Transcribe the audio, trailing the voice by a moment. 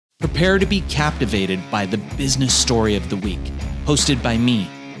Prepare to be captivated by the business story of the week, hosted by me,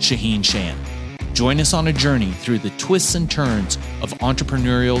 Shaheen Shan. Join us on a journey through the twists and turns of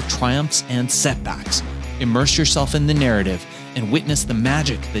entrepreneurial triumphs and setbacks. Immerse yourself in the narrative and witness the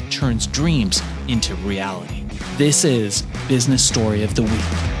magic that turns dreams into reality. This is Business Story of the Week.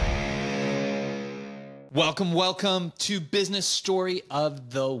 Welcome to Business Story of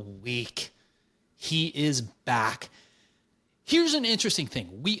the Week. He is back. Here's an interesting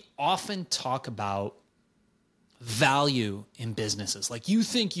thing. We often talk about value in businesses. Like, you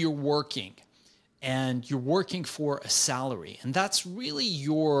think you're working and you're working for a salary, and that's really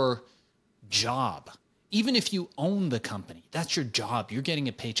your job. Even if you own the company, that's your job. You're getting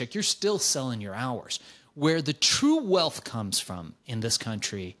a paycheck. You're still selling your hours. Where the true wealth comes from in this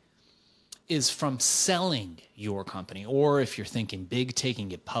country is from selling your company, or if you're thinking big,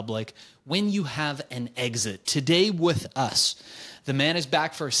 taking it public, when you have an exit. Today with us, the man is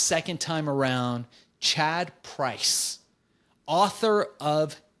back for a second time around, Chad Price, author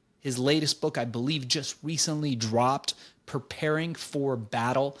of his latest book, I believe just recently dropped, Preparing for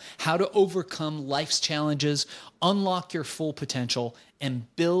Battle: How to Overcome Life's Challenges, Unlock Your Full Potential,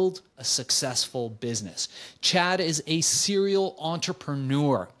 and Build a Successful Business. Chad is a serial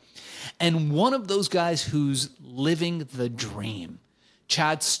entrepreneur and one of those guys who's living the dream.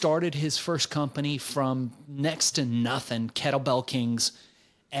 Chad started his first company from next to nothing, Kettlebell Kings,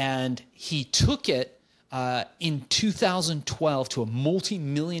 and he took it in 2012 to a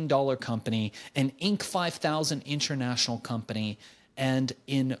multi-million-dollar company, an Inc. 5000 international company, and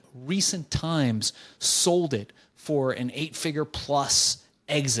in recent times sold it for an 8-figure plus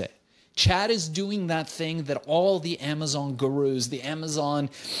exit. Chad is doing that thing that all the Amazon gurus, the Amazon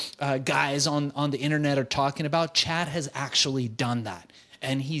guys on the internet are talking about. Chad has actually done that.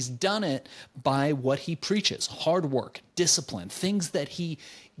 And he's done it by what he preaches: hard work, discipline, things that he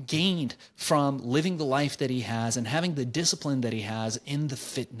gained from living the life that he has and having the discipline that he has in the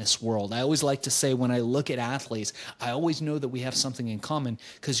fitness world. I always like to say, when I look at athletes, I always know that we have something in common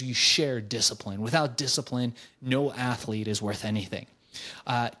because you share discipline. Without discipline, no athlete is worth anything.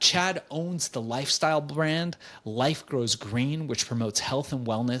 Chad owns the lifestyle brand Life Grows Green, which promotes health and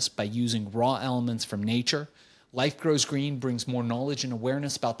wellness by using raw elements from nature. Life Grows Green brings more knowledge and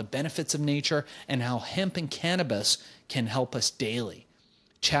awareness about the benefits of nature and how hemp and cannabis can help us daily.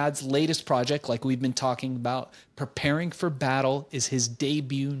 Chad's latest project, like we've been talking about, Preparing for Battle, is his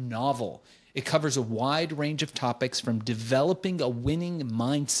debut novel. It covers a wide range of topics, from developing a winning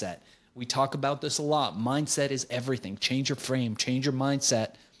mindset. We talk about this a lot. Mindset is everything. Change your frame, change your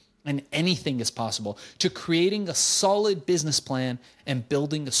mindset, and anything is possible, to creating a solid business plan and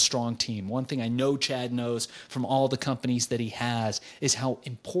building a strong team. One thing I know Chad knows from all the companies that he has is how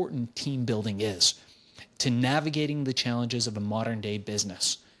important team building is to navigating the challenges of a modern day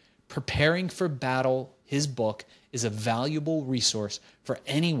business. Preparing for Battle, his book, is a valuable resource for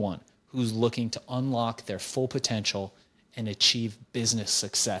anyone who's looking to unlock their full potential and achieve business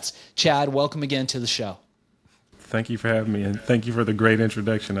success. Chad, welcome again to the show. Thank you for having me, and thank you for the great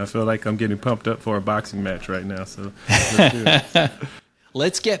introduction. I feel like I'm getting pumped up for a boxing match right now, so let's do it.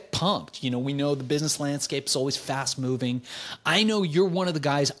 Let's get pumped. You know, we know the business landscape is always fast moving. I know you're one of the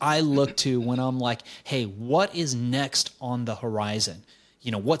guys I look to when I'm like, hey, what is next on the horizon?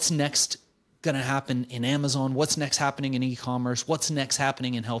 You know, what's next going to happen in Amazon? What's next happening in e-commerce? What's next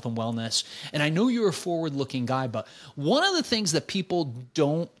happening in health and wellness? And I know you're a forward-looking guy, but one of the things that people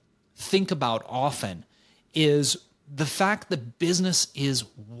don't think about often is the fact that business is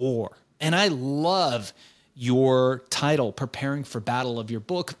war. And I love your title, Preparing for Battle, of your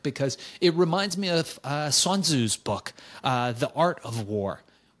book, because it reminds me of Sun Tzu's book, The Art of War,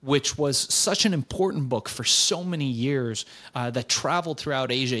 which was such an important book for so many years that traveled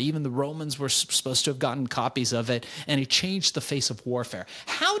throughout Asia. Even the Romans were supposed to have gotten copies of it, and it changed the face of warfare.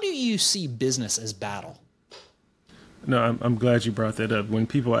 How do you see business as battle? No, I'm glad you brought that up. When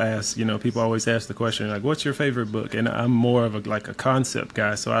people ask, people always ask the question, like, what's your favorite book? And I'm more of a concept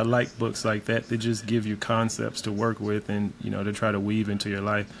guy, so I like books like that just give you concepts to work with and, to try to weave into your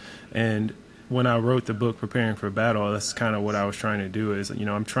life. And when I wrote the book, Preparing for Battle, that's kind of what I was trying to do is,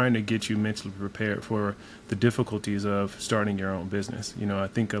 I'm trying to get you mentally prepared for the difficulties of starting your own business. I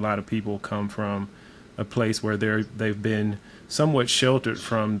think a lot of people come from a place where they've been somewhat sheltered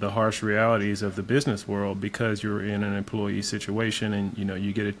from the harsh realities of the business world because you're in an employee situation and,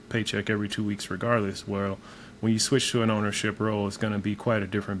 you get a paycheck every 2 weeks regardless. Well, when you switch to an ownership role, it's going to be quite a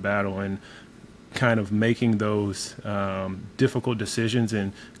different battle. And kind of making those difficult decisions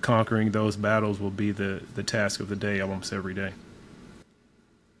and conquering those battles will be the task of the day almost every day.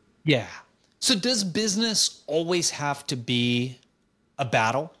 Yeah. So does business always have to be a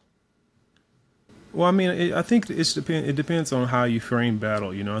battle? Well, I mean, I think it depends on how you frame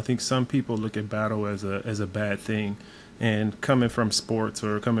battle. You know, I think some people look at battle as a bad thing, and coming from sports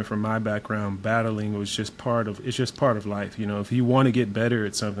or coming from my background, battling was just part of life. You know, if you want to get better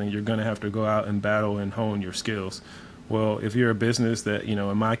at something, you're going to have to go out and battle and hone your skills. Well, if you're a business that, you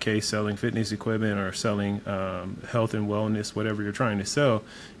know, in my case, selling fitness equipment or selling health and wellness, whatever you're trying to sell,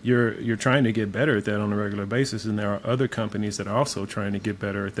 you're trying to get better at that on a regular basis. And there are other companies that are also trying to get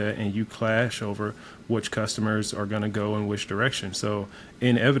better at that, and you clash over which customers are going to go in which direction. So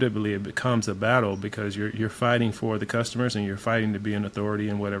inevitably, it becomes a battle because you're fighting for the customers and you're fighting to be an authority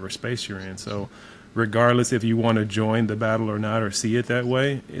in whatever space you're in. So regardless if you want to join the battle or not or see it that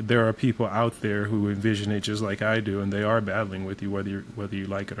way, there are people out there who envision it just like I do, and they are battling with you whether you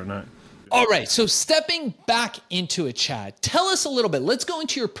like it or not. All right, so stepping back into it, Chad, tell us a little bit. Let's go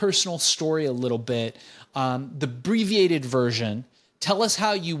into your personal story a little bit, the abbreviated version. Tell us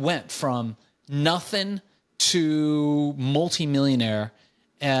how you went from nothing to multimillionaire,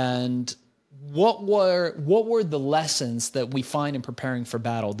 and what were the lessons that we find in preparing for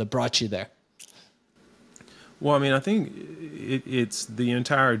battle that brought you there? Well, I mean, I think it's the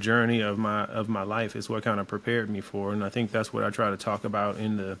entire journey of my life is what kind of prepared me for, and I think that's what I try to talk about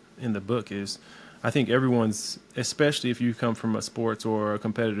in the book. Is I think everyone's, especially if you come from a sports or a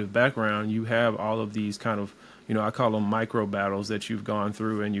competitive background, you have all of these kind of, you know, I call them micro battles that you've gone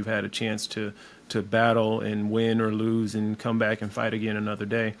through, and you've had a chance to battle and win or lose and come back and fight again another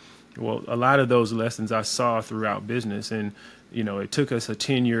day. Well, a lot of those lessons I saw throughout business, and you know, it took us a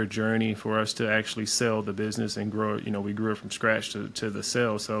 10-year journey for us to actually sell the business and grow. You know, we grew it from scratch to the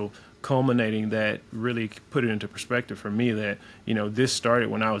sale. So culminating that really put it into perspective for me that, you know, this started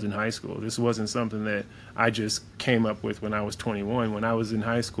when I was in high school. This wasn't something that I just came up with when I was 21. When I was in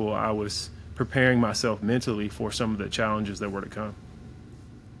high school, I was preparing myself mentally for some of the challenges that were to come.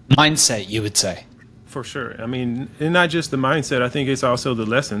 Mindset, you would say. For sure. I mean, and not just the mindset. I think it's also the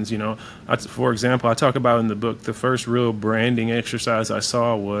lessons. You know, for example, I talk about in the book, the first real branding exercise I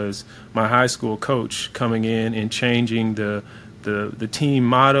saw was my high school coach coming in and changing the team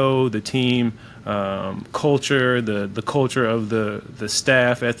motto, the team culture, the culture of the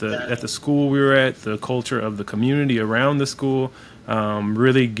staff at the school we were at, the culture of the community around the school,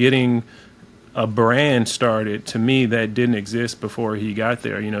 really getting a brand started to me that didn't exist before he got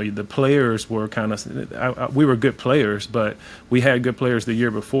there. You know, the players were kind of, we were good players, but we had good players the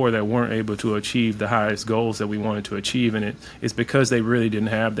year before that weren't able to achieve the highest goals that we wanted to achieve. And it's because they really didn't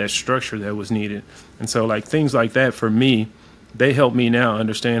have that structure that was needed. And so like things like that for me, they help me now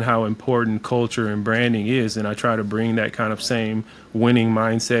understand how important culture and branding is. And I try to bring that kind of same winning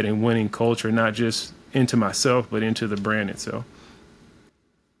mindset and winning culture, not just into myself, but into the brand itself.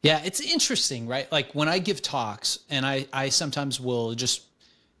 Yeah, it's interesting, right? Like when I give talks, and I sometimes will just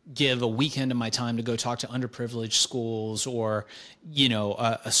give a weekend of my time to go talk to underprivileged schools or, you know,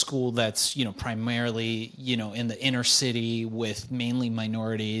 a school that's, you know, primarily, you know, in the inner city with mainly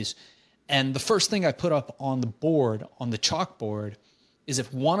minorities. And the first thing I put up on the board, on the chalkboard, is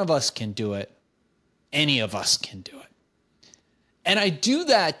if one of us can do it, any of us can do it. And I do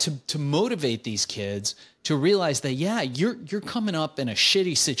that to motivate these kids to realize that, yeah, you're coming up in a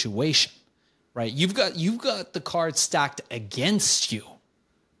shitty situation, right? You've got the cards stacked against you.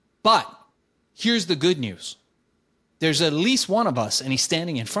 But here's the good news. There's at least one of us, and he's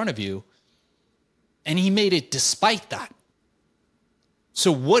standing in front of you, and he made it despite that.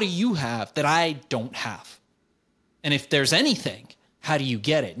 So what do you have that I don't have? And if there's anything, how do you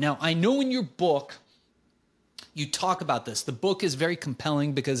get it? Now, I know in your book, you talk about this. The book is very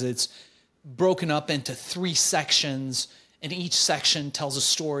compelling because it's broken up into 3 sections, and each section tells a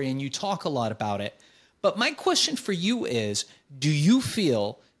story, and you talk a lot about it. But my question for you is, do you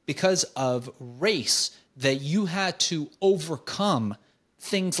feel because of race that you had to overcome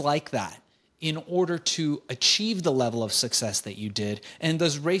things like that in order to achieve the level of success that you did? And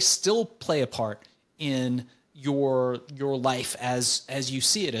does race still play a part in your life as you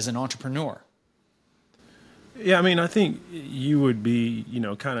see it as an entrepreneur? Yeah, I mean, I think you would be, you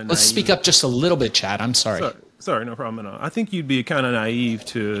know, kind of naive. Let's speak up just a little bit, Chad. I'm sorry. Sorry, no problem at all. I think you'd be kind of naive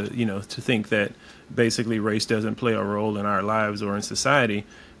to, you know, to think that basically race doesn't play a role in our lives or in society.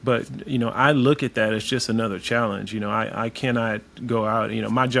 But, you know, I look at that as just another challenge. You know, I cannot go out, you know,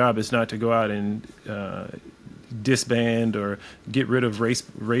 my job is not to go out and disband or get rid of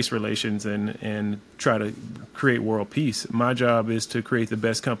race relations and try to create world peace. My job is to create the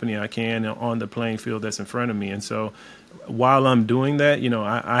best company I can on the playing field that's in front of me. And so while I'm doing that, you know,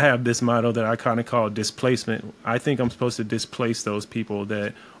 I have this motto that I kind of call displacement. I think I'm supposed to displace those people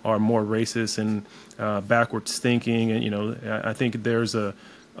that are more racist and backwards thinking. And, you know, I think there's a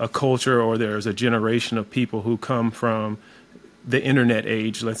a culture or there's a generation of people who come from the internet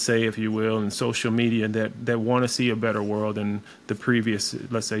age, let's say, if you will, and social media that want to see a better world than the previous,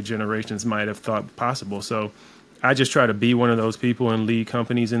 let's say, generations might have thought possible. So I just try to be one of those people and lead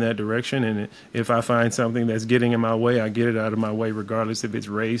companies in that direction. And if I find something that's getting in my way, I get it out of my way, regardless if it's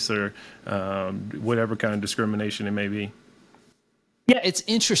race or whatever kind of discrimination it may be. Yeah, it's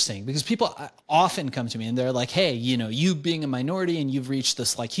interesting because people often come to me and they're like, hey, you being a minority and you've reached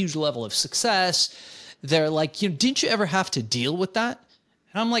this like huge level of success. They're like, didn't you ever have to deal with that?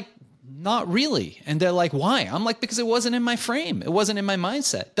 And I'm like, not really. And they're like, why? I'm like, because it wasn't in my frame. It wasn't in my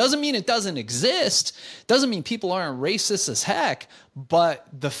mindset. Doesn't mean it doesn't exist. Doesn't mean people aren't racist as heck. But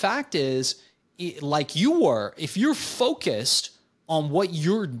the fact is, like you were, if you're focused on what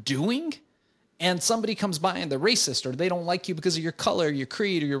you're doing and somebody comes by and they're racist or they don't like you because of your color, your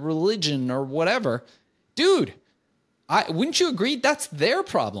creed, or your religion or whatever, dude, wouldn't you agree that's their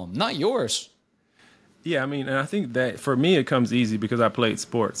problem, not yours? Yeah, I mean, and I think that for me, it comes easy because I played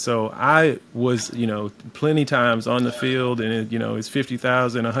sports. So I was, plenty times on the field and, it's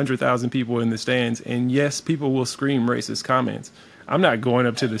 50,000, 100,000 people in the stands. And yes, people will scream racist comments. I'm not going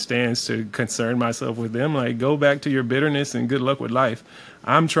up to the stands to concern myself with them. Like, go back to your bitterness and good luck with life.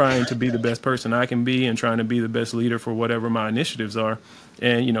 I'm trying to be the best person I can be and trying to be the best leader for whatever my initiatives are.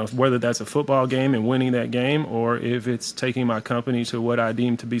 And, whether that's a football game and winning that game, or if it's taking my company to what I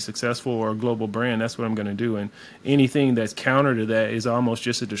deem to be successful or a global brand, that's what I'm going to do. And anything that's counter to that is almost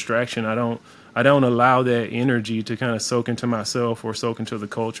just a distraction. I don't allow that energy to kind of soak into myself or soak into the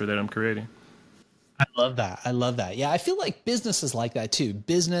culture that I'm creating. I love that. I love that. Yeah, I feel like business is like that too.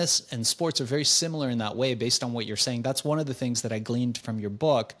 Business and sports are very similar in that way based on what you're saying. That's one of the things that I gleaned from your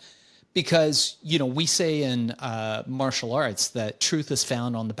book. Because, we say in martial arts that truth is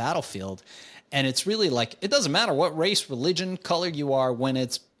found on the battlefield. And it's really like, it doesn't matter what race, religion, color you are when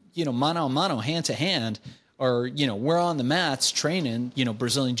it's, mano a mano, hand to hand, or, we're on the mats training,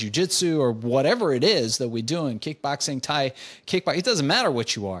 Brazilian jiu-jitsu or whatever it is that we do in kickboxing, Thai, kickboxing. It doesn't matter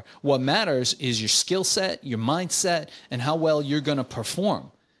what you are. What matters is your skill set, your mindset, and how well you're going to perform.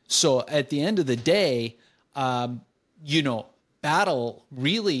 So at the end of the day, battle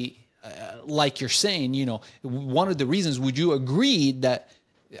really... like you're saying, one of the reasons, would you agree that,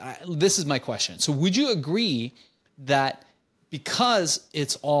 this is my question. So would you agree that because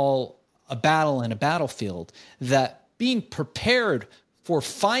it's all a battle and a battlefield, that being prepared for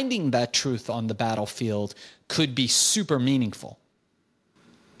finding that truth on the battlefield could be super meaningful?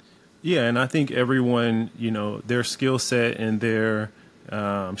 Yeah, and I think everyone, their skill set and their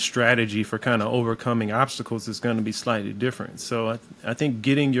strategy for kind of overcoming obstacles is going to be slightly different. So I think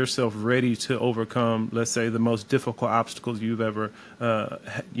getting yourself ready to overcome, let's say, the most difficult obstacles you've ever,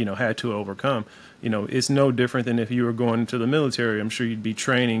 had to overcome, it's no different than if you were going into the military. I'm sure you'd be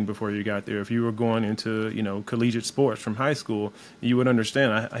training before you got there. If you were going into, collegiate sports from high school, you would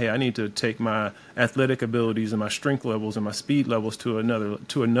understand, I need to take my athletic abilities and my strength levels and my speed levels to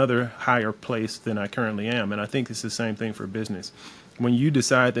another higher place than I currently am. And I think it's the same thing for business. When you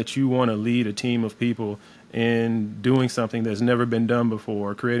decide that you want to lead a team of people in doing something that's never been done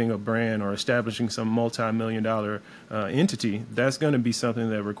before, creating a brand or establishing some multi-million-dollar entity, that's going to be something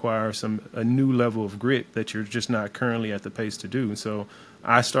that requires a new level of grit that you're just not currently at the pace to do. So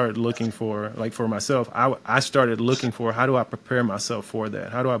I started looking for, like for myself, I started looking for, how do I prepare myself for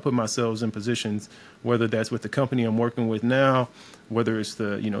that? How do I put myself in positions, whether that's with the company I'm working with now, whether it's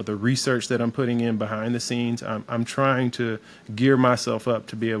the research that I'm putting in behind the scenes. I'm trying to gear myself up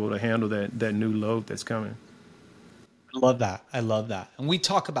to be able to handle that new load that's coming. I love that. I love that. And we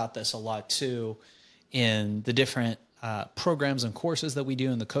talk about this a lot too in the different programs and courses that we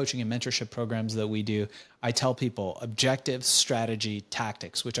do, and the coaching and mentorship programs that we do. I tell people objective, strategy,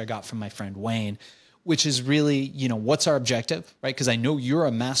 tactics, which I got from my friend Wayne, which is really, what's our objective, right? Because I know you're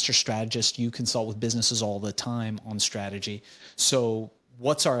a master strategist. You consult with businesses all the time on strategy. So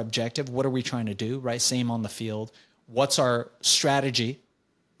what's our objective? What are we trying to do, right? Same on the field. What's our strategy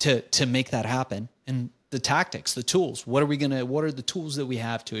to make that happen? And the tactics, the tools. What are the tools that we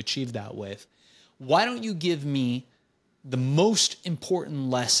have to achieve that with? Why don't you give me the most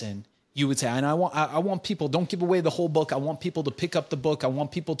important lesson you would say? And I want people, don't give away the whole book. I want people to pick up the book. I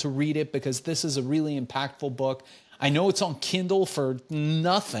want people to read it because this is a really impactful book. I know it's on Kindle for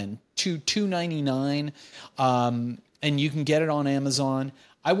nothing, $2.99, and you can get it on Amazon.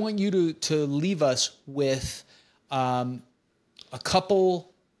 I want you to leave us with a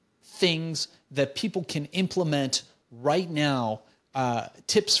couple things that people can implement right now,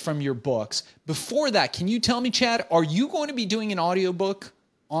 tips from your books. Before that, can you tell me, Chad, are you going to be doing an audiobook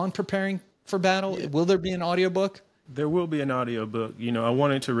on preparing for battle? Yeah. Will there be an audiobook? There will be an audiobook. I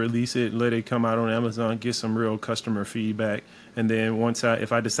wanted to release it, let it come out on Amazon, get some real customer feedback. And then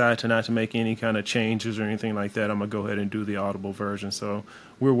if I decide to not to make any kind of changes or anything like that, I'm going to go ahead and do the Audible version. So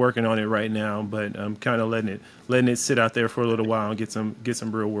we're working on it right now, but I'm kind of letting it sit out there for a little while and get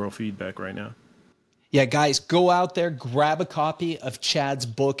some real world feedback right now. Yeah, guys, go out there, grab a copy of Chad's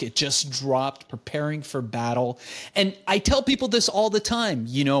book. It just dropped, Preparing for Battle. And I tell people this all the time,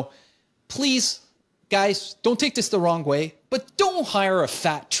 please, guys, don't take this the wrong way, but don't hire a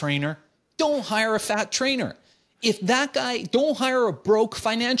fat trainer. Don't hire a fat trainer. If that guy, don't hire a broke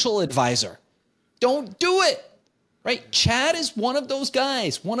financial advisor. Don't do it, right? Chad is one of those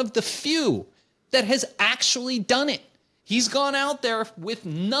guys, one of the few that has actually done it. He's gone out there with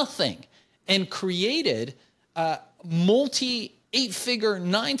nothing and created a multi 8-figure,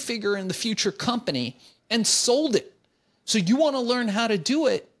 9-figure in the future company and sold it. So you want to learn how to do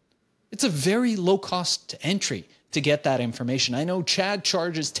it. It's a very low cost to entry to get that information. I know Chad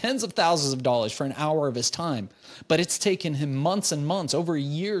charges tens of thousands of dollars for an hour of his time, but it's taken him months and months, over a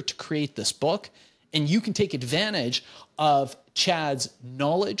year, to create this book. And you can take advantage of Chad's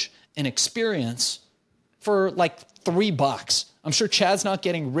knowledge and experience for like $3. I'm sure Chad's not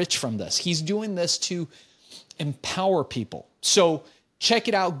getting rich from this. He's doing this to empower people. So check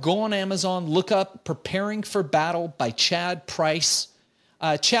it out. Go on Amazon, look up Preparing for Battle by Chad Price.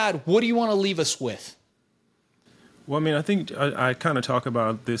 Chad, what do you want to leave us with? Well, I mean, I think I kind of talk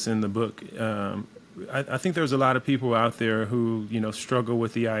about this in the book. I think there's a lot of people out there who, struggle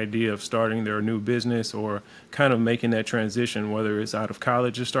with the idea of starting their new business or kind of making that transition, whether it's out of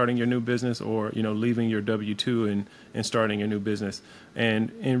college and starting your new business or, leaving your W-2 and starting your new business.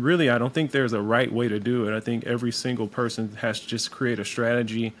 And really, I don't think there's a right way to do it. I think every single person has to just create a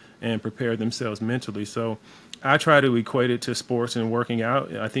strategy and prepare themselves mentally. So I try to equate it to sports and working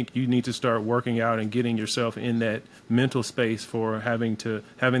out. I think you need to start working out and getting yourself in that mental space for having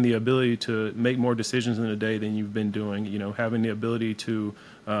the ability to make more decisions in a day than you've been doing. Having the ability to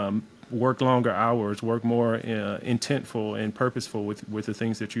work longer hours, work more intentful and purposeful with the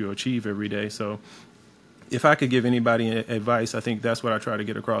things that you achieve every day. So if I could give anybody advice, I think that's what I try to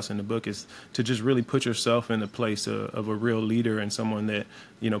get across in the book, is to just really put yourself in the place of a real leader and someone that,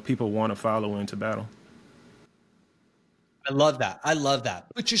 people want to follow into battle. I love that. I love that.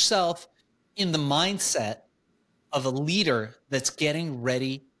 Put yourself in the mindset of a leader that's getting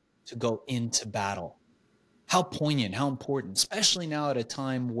ready to go into battle. How poignant, how important, especially now at a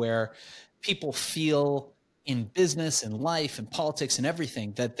time where people feel in business and life and politics and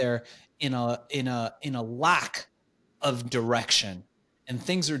everything that they're in a lack of direction and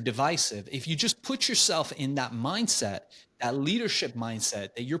things are divisive. If you just put yourself in that mindset, that leadership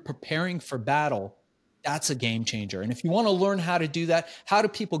mindset, that you're preparing for battle, that's a game changer. And if you want to learn how to do that, how do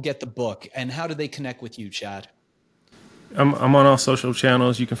people get the book and how do they connect with you, Chad? I'm on all social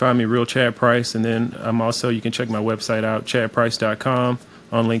channels. You can find me Real Chad Price. And then you can check my website out, chadprice.com,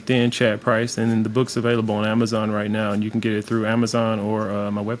 on LinkedIn, Chad Price. And then the book's available on Amazon right now, and you can get it through Amazon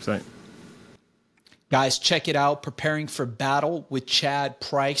or my website. Guys, check it out. Preparing for Battle with Chad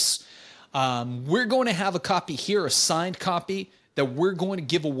Price. We're going to have a copy here, a signed copy that we're going to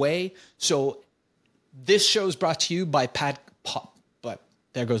give away. So this show is brought to you by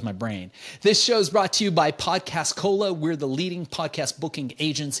there goes my brain. This show is brought to you by Podcast Cola. We're the leading podcast booking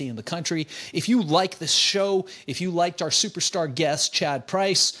agency in the country. If you like this show, if you liked our superstar guest, Chad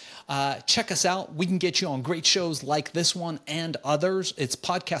Price, check us out. We can get you on great shows like this one and others. It's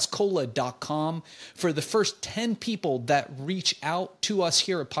podcastcola.com. For the first 10 people that reach out to us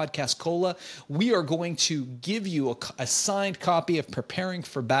here at Podcast Cola, we are going to give you a signed copy of Preparing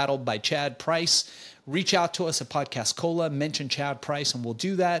for Battle by Chad Price. Reach out to us at Podcast Cola, mention Chad Price, and we'll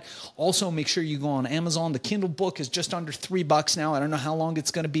do that. Also, make sure you go on Amazon. The Kindle book is just under $3 now. I don't know how long it's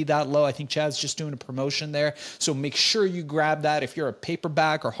going to be that low. I think Chad's just doing a promotion there. So make sure you grab that. If you're a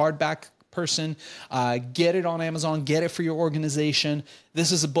paperback or hardback person, get it on Amazon. Get it for your organization.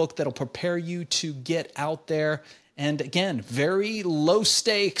 This is a book that'll prepare you to get out there. And again, very low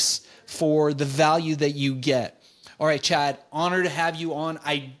stakes for the value that you get. All right, Chad, honored to have you on.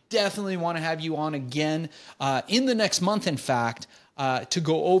 I definitely want to have you on again in the next month, in fact, to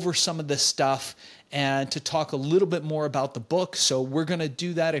go over some of this stuff and to talk a little bit more about the book. So we're going to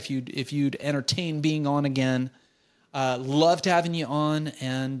do that if you'd entertain being on again. Loved having you on,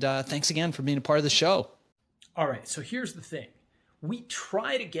 and thanks again for being a part of the show. All right, so here's the thing. We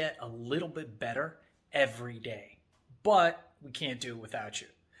try to get a little bit better every day, but we can't do it without you.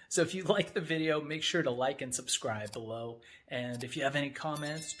 So if you like the video, make sure to like and subscribe below. And if you have any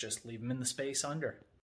comments, just leave them in the space under.